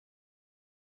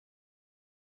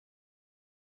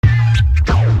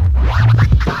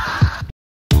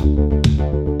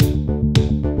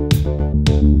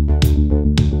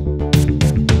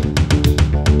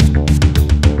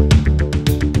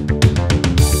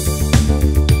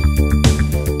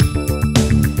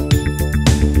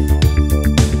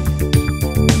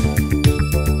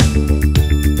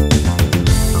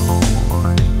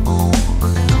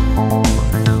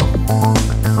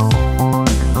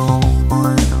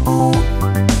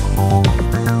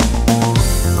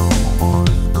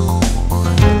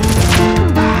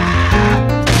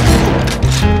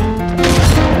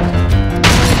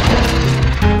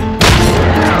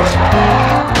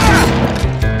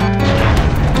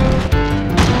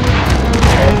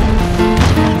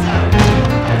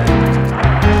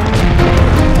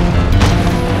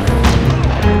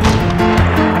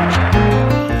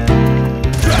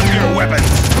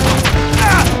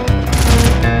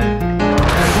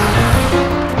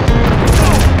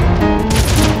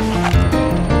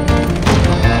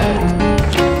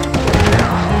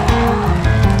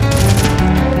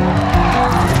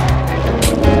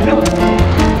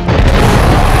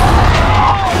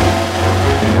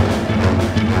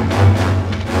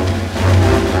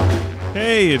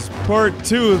Hey, it's part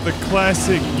 2 of the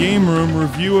classic game room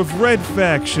review of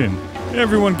RedFaction.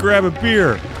 Everyone grab a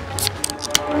beer.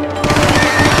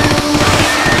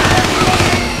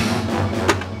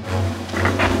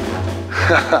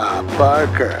 Haha,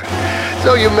 Parker.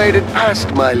 So you made it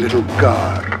past my little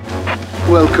guard.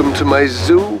 Welcome to my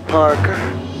zoo, Parker.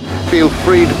 Feel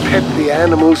free to pet the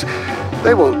animals.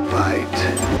 They won't bite.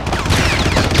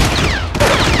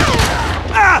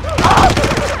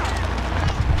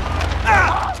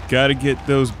 Gotta get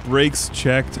those brakes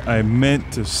checked. I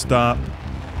meant to stop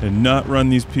and not run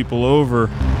these people over.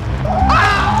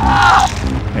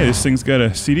 Hey, this thing's got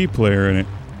a CD player in it.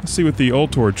 Let's see what the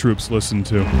Ultor troops listen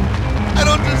to. I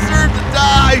don't deserve to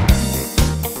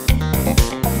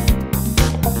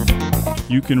die!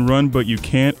 You can run, but you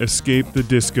can't escape the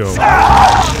disco.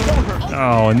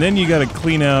 Oh, and then you gotta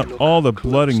clean out all the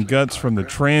blood and guts from the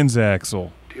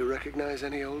transaxle. Do you recognize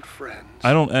any old friends?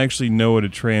 I don't actually know what a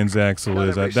transaxle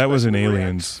is. That was in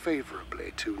Aliens.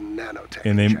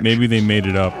 And maybe they made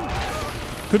it up.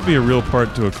 Could be a real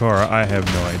part to a car, I have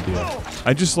no idea.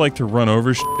 I just like to run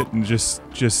over shit and just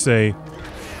say,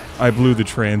 I blew the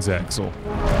transaxle.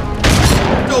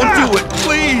 Don't do it,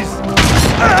 please!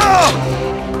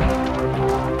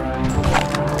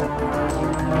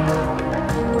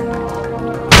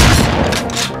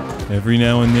 Every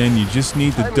now and then, you just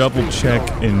need to double check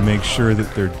and make sure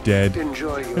that they're dead.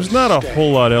 There's not a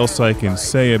whole lot else I can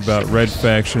say about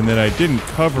RedFaction that I didn't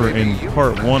cover in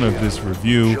part 1 of this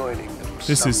review.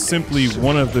 This is simply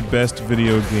one of the best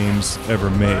video games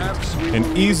ever made,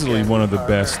 and easily one of the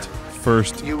best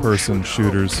first-person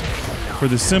shooters, for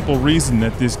the simple reason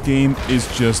that this game is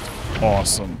just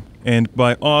awesome. And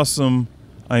by awesome,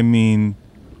 I mean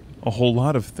a whole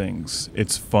lot of things.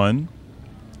 It's fun,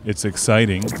 it's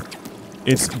exciting,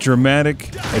 it's dramatic,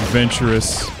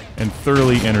 adventurous, and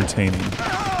thoroughly entertaining.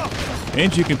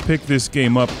 And you can pick this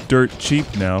game up dirt cheap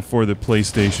now for the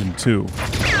PlayStation 2.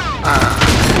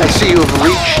 I see you have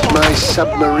reached my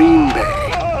submarine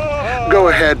bay. Go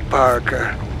ahead,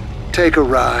 Parker. Take a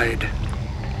ride.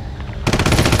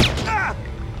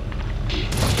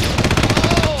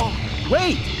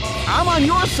 Wait! I'm on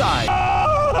your side!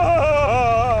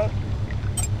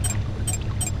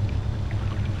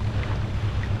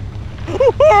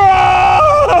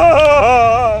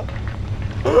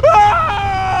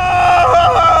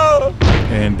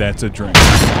 And that's a drink.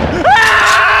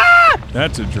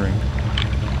 That's a drink.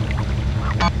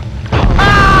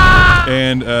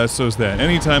 And so's that.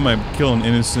 Anytime I kill an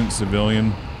innocent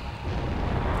civilian,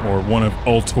 or one of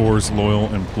Ultor's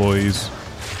loyal employees,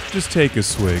 just take a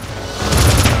swig.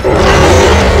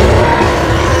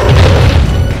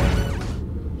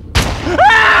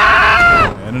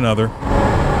 And another.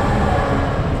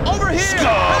 Over here!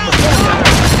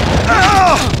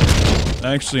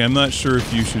 Actually, I'm not sure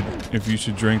if you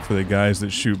should drink for the guys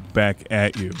that shoot back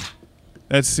at you.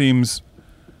 That seems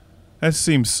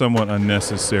somewhat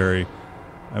unnecessary.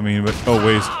 I mean, but oh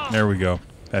wait, there we go.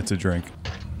 That's a drink.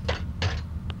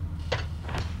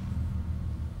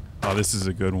 Oh, this is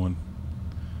a good one.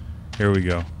 Here we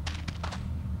go.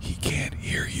 He can't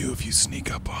hear you if you sneak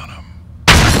up on him.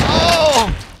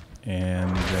 Oh! And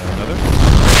another.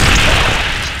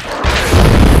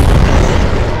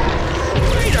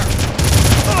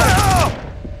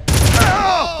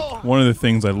 One of the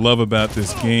things I love about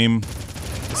this game,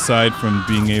 aside from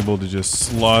being able to just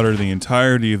slaughter the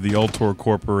entirety of the Ultor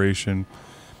Corporation,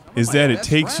 is that it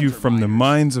takes you from the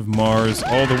mines of Mars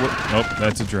all the way... Nope,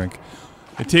 that's a drink.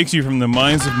 It takes you from the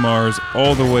mines of Mars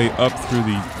all the way up through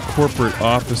the corporate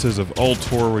offices of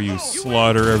Ultor, where you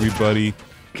slaughter everybody.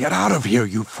 Get out of here,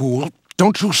 you fool!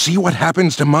 Don't you see what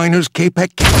happens to miners,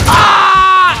 Capek?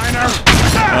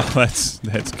 Oh,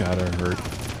 that's gotta hurt.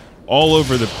 All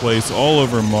over the place, all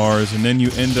over Mars, and then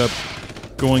you end up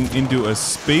going into a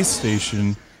space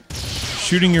station,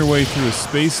 shooting your way through a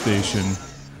space station,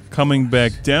 coming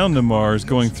back down to Mars,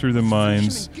 going through the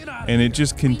mines, and it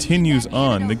just continues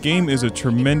on. The game is a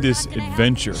tremendous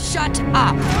adventure. Shut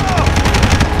up!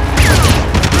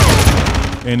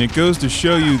 And it goes to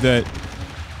show you that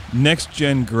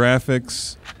next-gen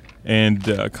graphics and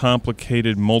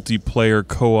complicated multiplayer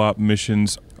co-op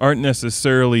missions aren't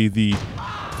necessarily the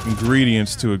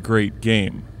ingredients to a great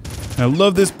game. I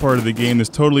love this part of the game. This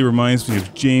totally reminds me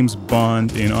of James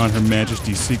Bond in On Her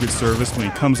Majesty's Secret Service when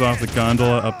he comes off the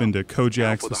gondola up into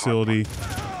Kojak's facility,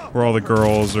 where all the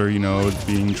girls are, you know,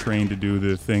 being trained to do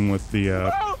the thing with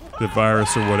the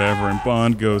virus or whatever, and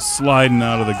Bond goes sliding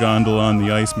out of the gondola on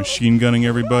the ice, machine gunning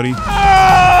everybody.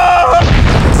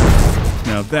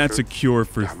 Now that's a cure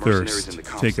for thirst.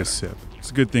 Take a sip. It's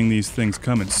a good thing these things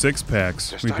come in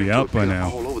 6-packs. We'd be out by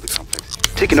now.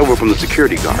 Taking over from the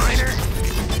security guards.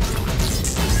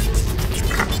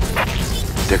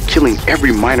 They're killing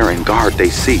every miner and guard they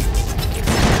see.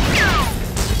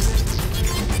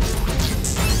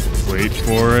 Wait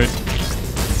for it.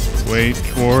 Wait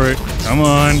for it. Come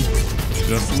on.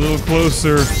 Just a little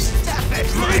closer.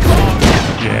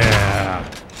 Yeah.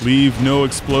 Leave no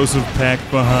explosive pack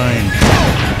behind.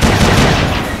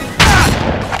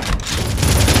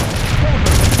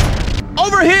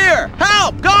 Over here!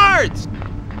 Help! Guards!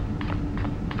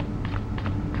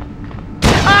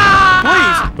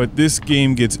 Please! But this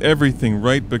game gets everything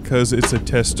right because it's a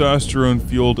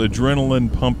testosterone-fueled,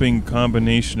 adrenaline-pumping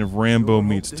combination of Rambo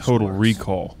meets Total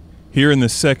Recall. Here in the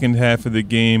second half of the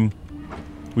game,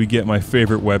 we get my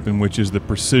favorite weapon, which is the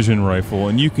precision rifle,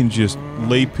 and you can just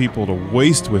lay people to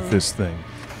waste with this thing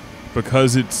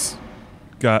because it's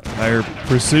got higher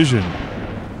precision.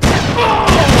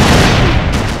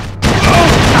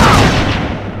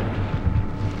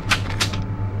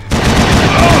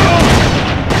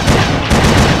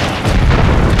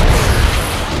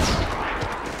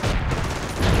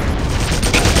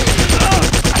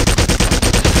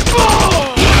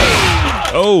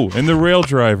 Oh, and the rail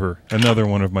driver, another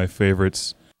one of my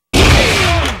favorites.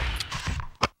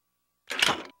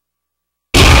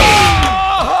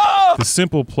 The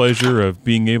simple pleasure of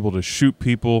being able to shoot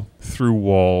people through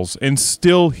walls and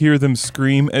still hear them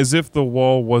scream as if the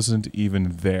wall wasn't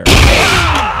even there.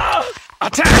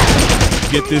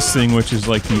 Attack! Get this thing, which is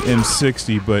like the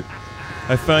M60, but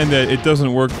I find that it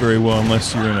doesn't work very well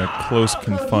unless you're in a close,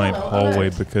 confined hallway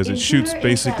because it shoots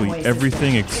basically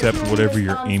everything except whatever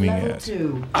you're aiming at.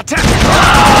 Attack!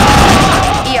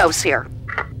 EOS here.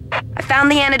 I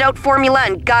found the antidote formula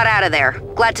and got out of there.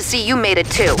 Glad to see you made it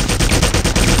too.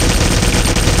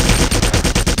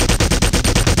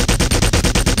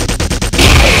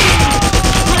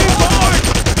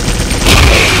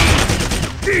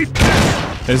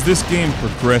 As this game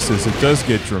progresses, it does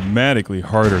get dramatically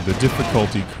harder. The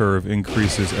difficulty curve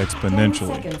increases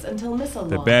exponentially.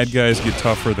 The bad guys get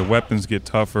tougher, the weapons get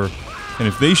tougher, and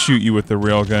if they shoot you with the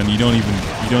railgun, you don't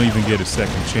even get a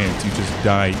second chance. You just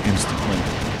die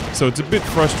instantly. So it's a bit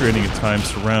frustrating at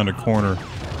times to round a corner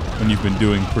when you've been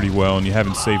doing pretty well and you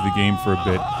haven't saved the game for a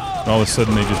bit, and all of a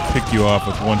sudden they just pick you off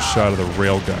with one shot of the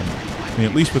railgun. I mean,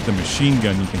 at least with the machine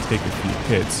gun you can take a few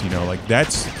hits, you know, like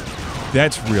that's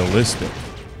realistic.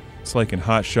 It's like in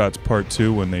Hot Shots Part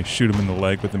 2 when they shoot him in the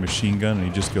leg with a machine gun and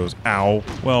he just goes, ow.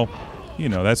 Well, you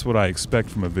know, that's what I expect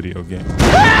from a video game.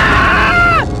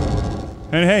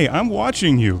 And hey, I'm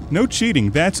watching you. No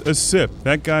cheating, that's a sip.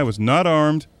 That guy was not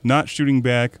armed, not shooting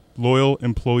back, loyal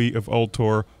employee of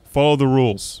Ultor. Follow the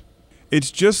rules. It's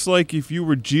just like if you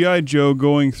were G.I. Joe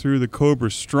going through the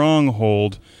Cobra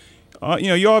stronghold. You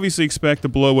know, you obviously expect to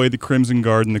blow away the Crimson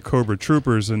Guard and the Cobra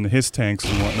troopers and the HISS tanks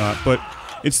and whatnot, but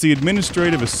it's the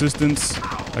administrative assistants,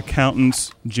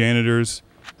 accountants, janitors.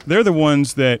 They're the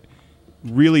ones that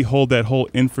really hold that whole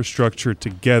infrastructure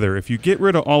together. If you get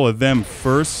rid of all of them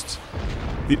first,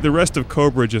 the rest of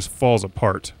Cobra just falls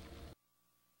apart.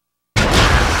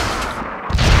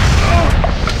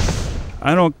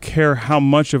 I don't care how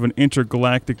much of an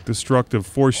intergalactic destructive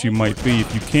force you might be,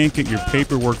 if you can't get your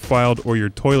paperwork filed or your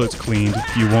toilets cleaned,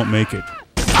 you won't make it.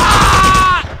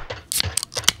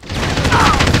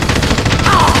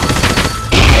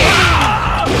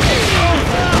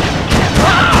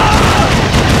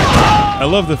 I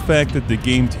love the fact that the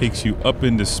game takes you up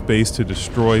into space to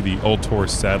destroy the Ultor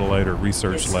satellite or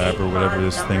research lab or whatever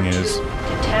this thing is.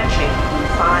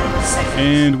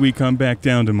 And we come back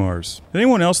down to Mars. Did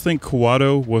anyone else think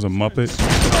Kuato was a Muppet?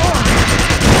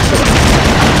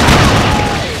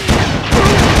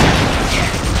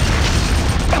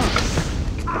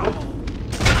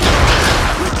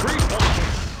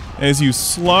 As you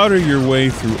slaughter your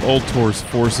way through Ultor's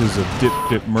forces of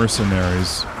dip-dip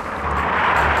mercenaries,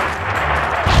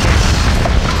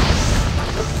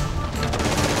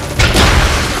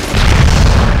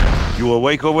 You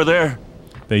awake over there?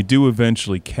 they do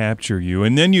eventually capture you,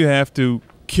 and then you have to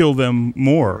kill them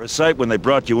more. A sight when they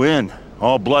brought you in.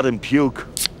 All blood and puke.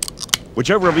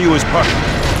 Whichever of you is part.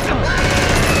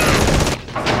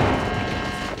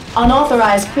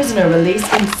 Unauthorized prisoner release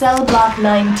in cell block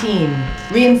 19.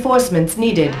 Reinforcements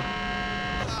needed.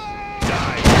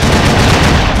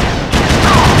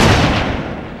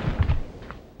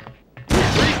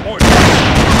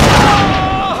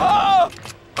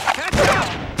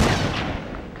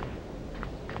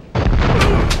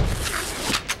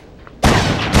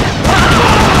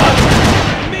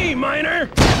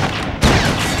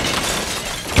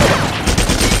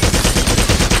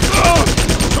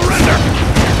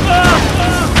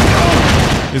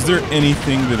 Is there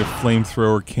anything that a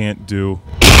flamethrower can't do?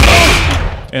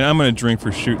 And I'm gonna drink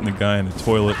for shooting the guy in the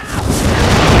toilet.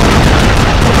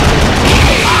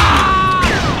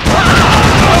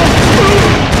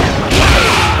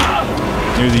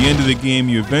 Near the end of the game,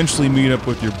 you eventually meet up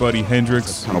with your buddy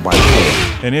Hendrix,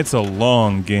 and it's a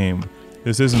long game.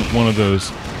 This isn't one of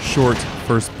those short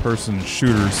first-person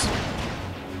shooters.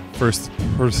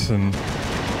 First-person...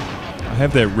 I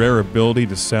have that rare ability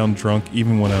to sound drunk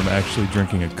even when I'm actually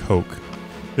drinking a Coke.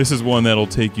 This is one that'll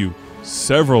take you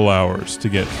several hours to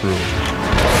get through.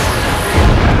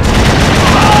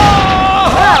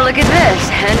 Well, look at this.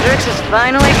 Hendrix has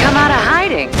finally come out of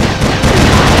hiding.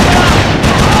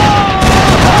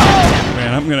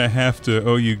 Man, I'm gonna have to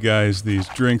owe you guys these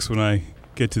drinks when I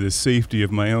get to the safety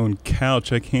of my own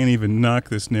couch. I can't even knock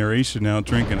this narration out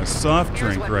drinking a soft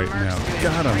drink right now.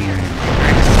 God, I'm lame.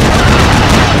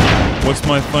 What's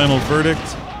my final verdict?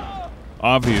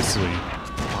 Obviously,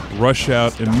 rush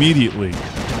out immedientely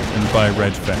and buy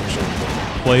RedFaction.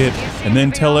 Play it, and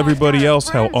then tell everybody else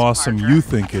how awesome you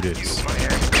think it is.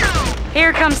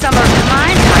 Here comes some of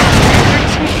my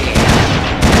entertainment.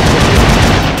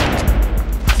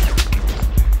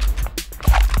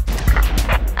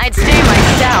 I'd stay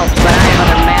myself, but I have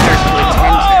other matters to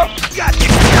attend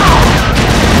to.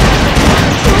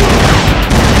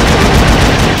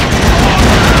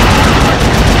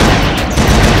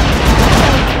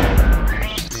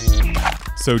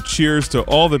 So cheers to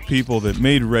all the people that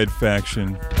made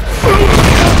RedFaction.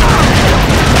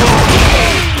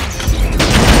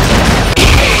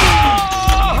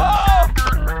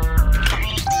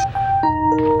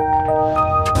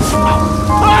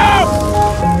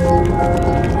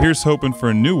 Here's hoping for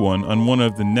a new one on one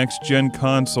of the next-gen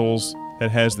consoles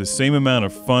that has the same amount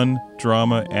of fun,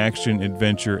 drama, action,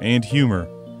 adventure, and humor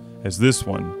as this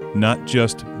one, not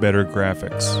just better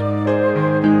graphics.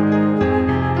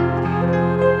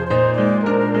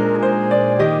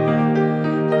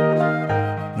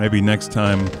 Maybe next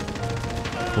time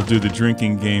we'll do the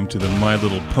drinking game to the My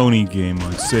Little Pony game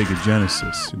on Sega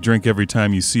Genesis. Drink every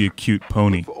time you see a cute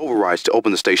pony. For overrides to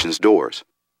open the station's doors.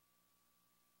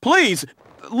 Please,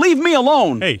 leave me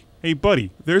alone! Hey buddy,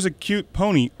 there's a cute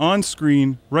pony on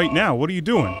screen right now. What are you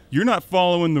doing? You're not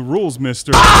following the rules,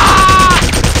 mister.